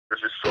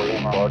There's just so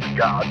much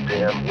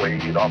goddamn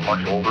weight on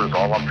my shoulders.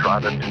 All I'm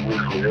trying to do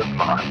is live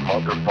my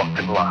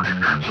motherfucking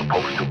life.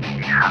 Supposed to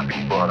be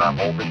happy, but I'm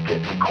only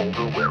getting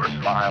colder. Wear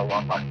a smile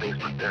on my face,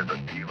 but there's a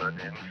demon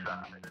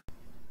inside.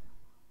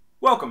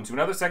 Welcome to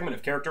another segment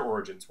of Character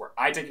Origins, where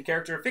I take a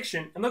character of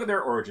fiction and look at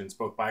their origins,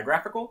 both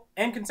biographical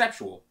and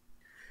conceptual.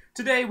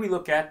 Today we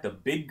look at the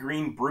big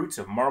green brute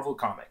of Marvel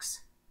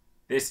Comics.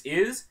 This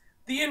is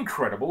the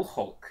Incredible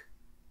Hulk.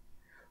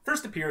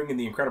 First appearing in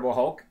The Incredible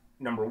Hulk,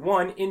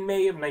 #1 in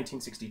May of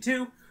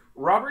 1962,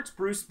 Robert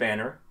Bruce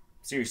Banner,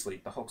 seriously,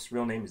 the Hulk's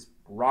real name is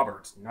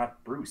Robert,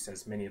 not Bruce,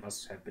 as many of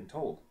us have been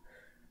told,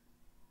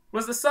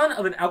 was the son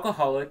of an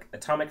alcoholic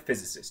atomic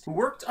physicist who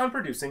worked on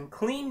producing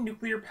clean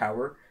nuclear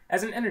power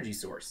as an energy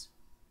source.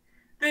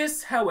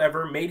 This,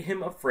 however, made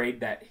him afraid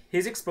that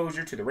his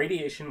exposure to the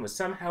radiation was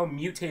somehow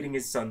mutating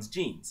his son's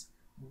genes.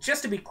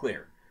 Just to be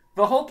clear,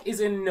 the Hulk is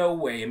in no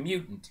way a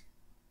mutant.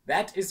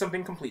 That is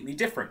something completely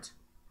different,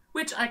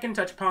 which I can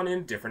touch upon in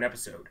a different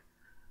episode.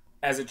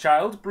 As a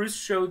child, Bruce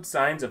showed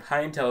signs of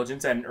high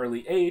intelligence at an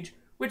early age,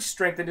 which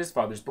strengthened his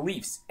father's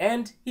beliefs,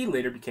 and he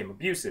later became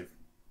abusive.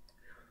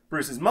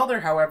 Bruce's mother,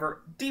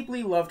 however,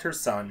 deeply loved her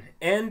son,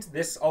 and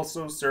this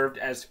also served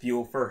as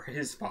fuel for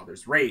his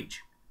father's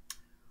rage.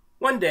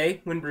 One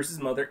day, when Bruce's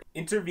mother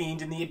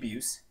intervened in the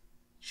abuse,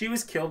 she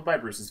was killed by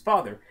Bruce's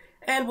father,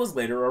 and was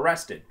later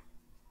arrested.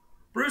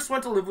 Bruce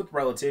went to live with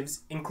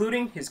relatives,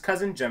 including his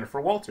cousin Jennifer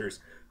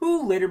Walters,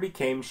 who later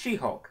became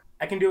She-Hulk.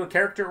 I can do a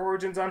character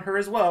origins on her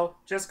as well,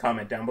 just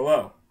comment down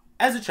below.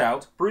 As a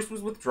child, Bruce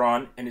was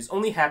withdrawn, and his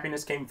only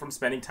happiness came from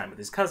spending time with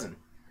his cousin.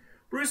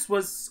 Bruce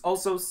was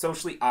also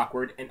socially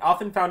awkward, and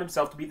often found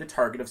himself to be the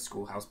target of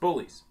schoolhouse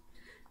bullies.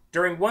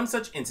 During one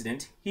such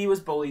incident, he was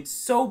bullied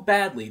so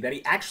badly that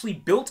he actually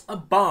built a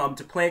bomb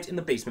to plant in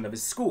the basement of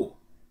his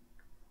school.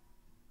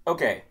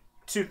 Okay,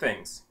 two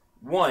things.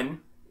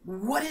 One,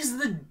 what is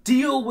the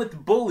deal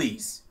with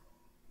bullies?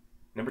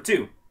 Number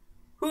two,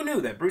 who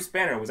knew that Bruce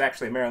Banner was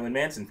actually a Marilyn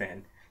Manson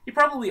fan? He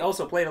probably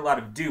also played a lot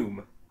of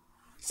Doom.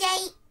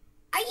 Jay,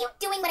 are you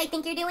doing what I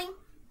think you're doing?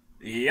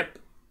 Yep,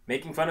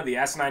 making fun of the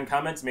asinine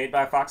comments made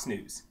by Fox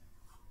News.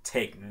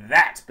 Take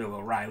that, Bill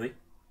O'Reilly.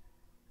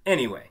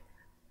 Anyway,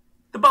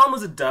 the bomb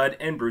was a dud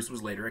and Bruce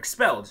was later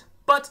expelled,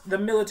 but the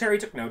military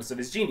took notice of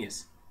his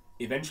genius.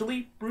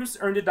 Eventually, Bruce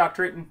earned a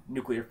doctorate in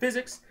nuclear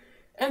physics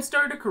and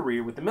started a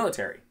career with the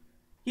military.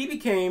 He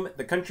became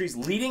the country's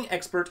leading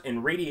expert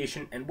in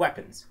radiation and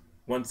weapons.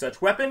 One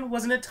such weapon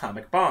was an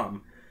atomic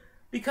bomb,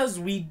 because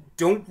we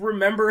don't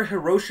remember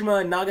Hiroshima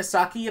and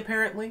Nagasaki,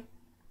 apparently.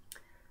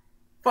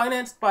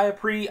 Financed by a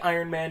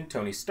pre-Iron Man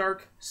Tony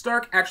Stark,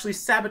 Stark actually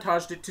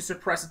sabotaged it to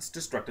suppress its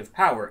destructive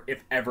power,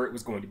 if ever it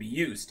was going to be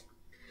used.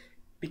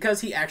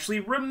 Because he actually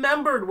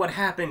remembered what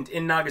happened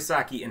in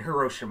Nagasaki and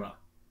Hiroshima.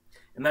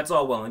 And that's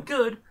all well and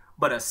good,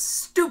 but a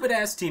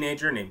stupid-ass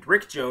teenager named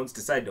Rick Jones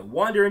decided to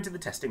wander into the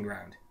testing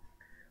ground.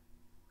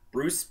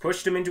 Bruce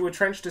pushed him into a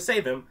trench to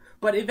save him,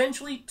 but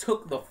eventually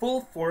took the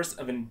full force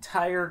of an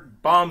entire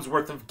bomb's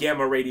worth of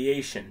gamma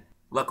radiation.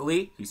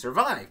 Luckily, he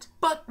survived,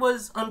 but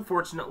was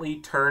unfortunately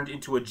turned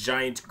into a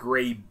giant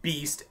gray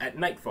beast at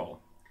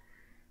nightfall.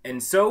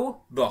 And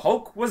so, the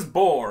Hulk was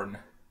born!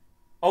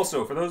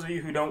 Also, for those of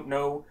you who don't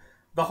know,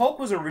 the Hulk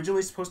was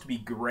originally supposed to be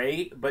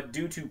gray, but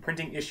due to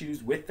printing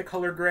issues with the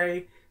color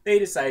gray, they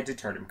decided to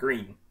turn him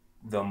green.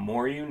 The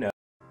more you know.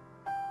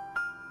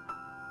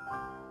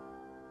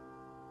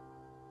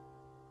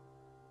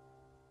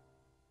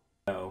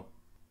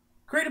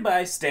 Created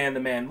by Stan the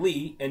Man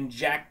Lee and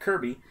Jack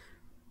Kirby,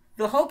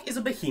 the Hulk is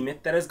a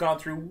behemoth that has gone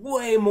through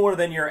way more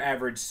than your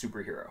average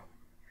superhero.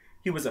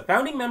 He was a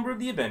founding member of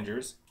the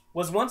Avengers,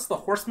 was once the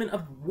Horseman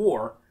of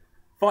War,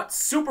 fought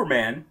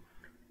Superman,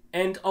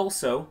 and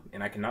also,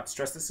 and I cannot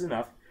stress this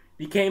enough,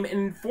 became an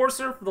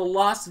enforcer for the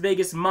Las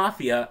Vegas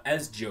Mafia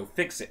as Joe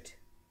Fixit.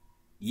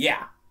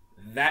 Yeah,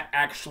 that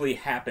actually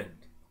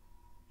happened.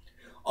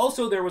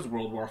 Also, there was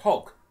World War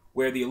Hulk,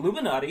 where the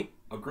Illuminati,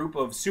 a group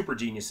of super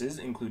geniuses,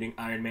 including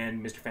Iron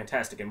Man, Mr.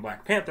 Fantastic, and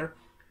Black Panther,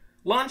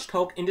 launched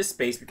Hulk into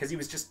space because he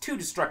was just too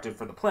destructive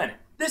for the planet.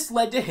 This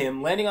led to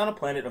him landing on a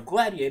planet of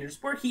gladiators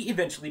where he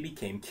eventually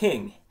became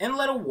king, and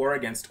led a war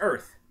against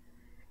Earth.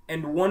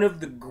 And one of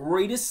the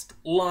greatest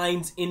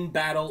lines in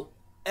battle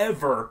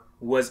ever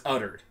was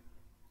uttered.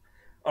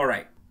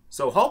 Alright,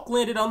 so Hulk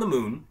landed on the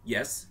moon,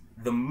 yes,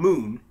 the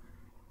moon,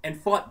 and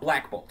fought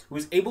Black Bolt, who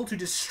was able to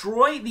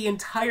destroy the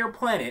entire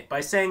planet by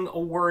saying a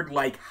word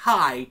like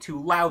 "hi"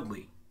 too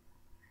loudly.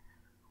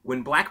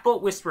 When Black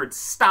Bolt whispered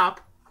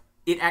 "stop,"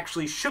 it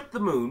actually shook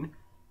the moon,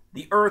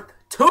 the Earth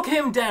took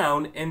him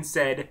down and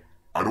said,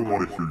 "I don't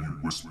want to hear you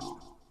whisper.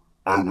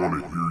 I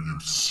want to hear you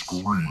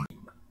scream."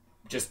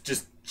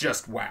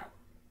 Just wow.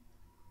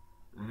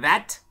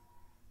 That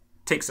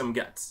takes some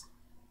guts.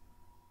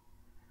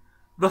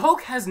 The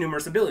Hulk has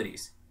numerous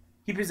abilities.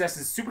 He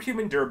possesses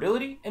superhuman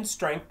durability and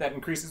strength that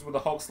increases with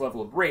the Hulk's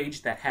level of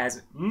rage that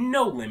has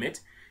no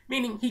limit,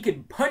 meaning he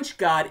could punch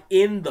God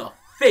in the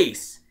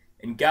face,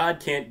 and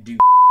God can't do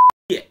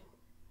shit.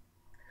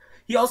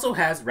 He also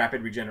has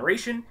rapid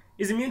regeneration,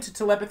 is immune to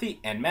telepathy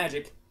and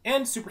magic,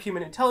 and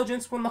superhuman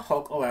intelligence when the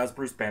Hulk allows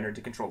Bruce Banner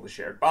to control the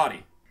shared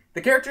body.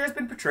 The character has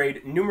been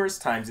portrayed numerous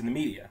times in the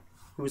media.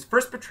 He was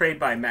first portrayed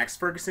by Max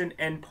Ferguson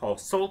and Paul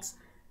Schultz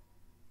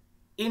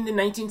in the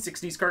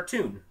 1960s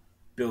cartoon,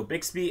 Bill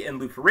Bixby and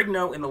Lou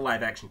Ferrigno in the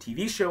live-action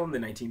TV show in the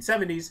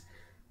 1970s,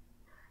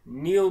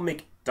 Neil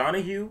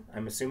McDonough,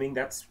 I'm assuming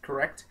that's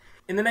correct,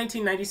 in the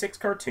 1996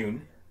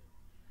 cartoon,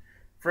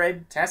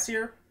 Fred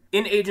Tassier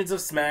in Agents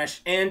of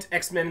Smash and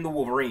X-Men and the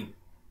Wolverine,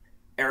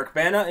 Eric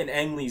Bana in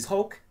Ang Lee's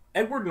Hulk,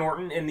 Edward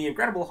Norton in The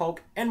Incredible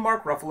Hulk, and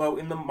Mark Ruffalo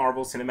in the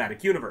Marvel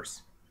Cinematic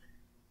Universe.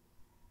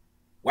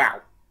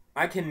 Wow.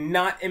 I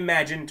cannot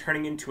imagine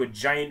turning into a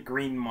giant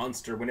green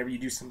monster whenever you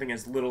do something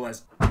as little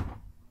as...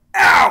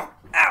 Ow!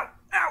 Ow!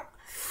 Ow!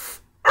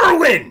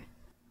 Erwin!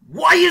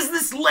 Why is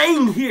this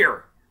laying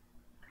here?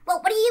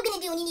 Well, what are you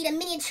gonna do when you need a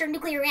miniature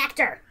nuclear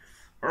reactor?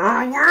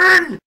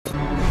 Erwin!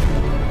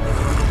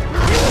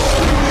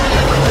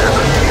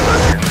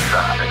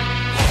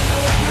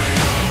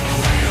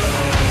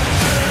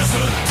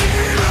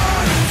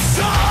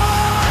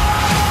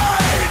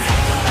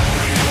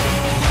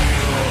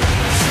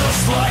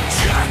 Just like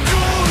Jack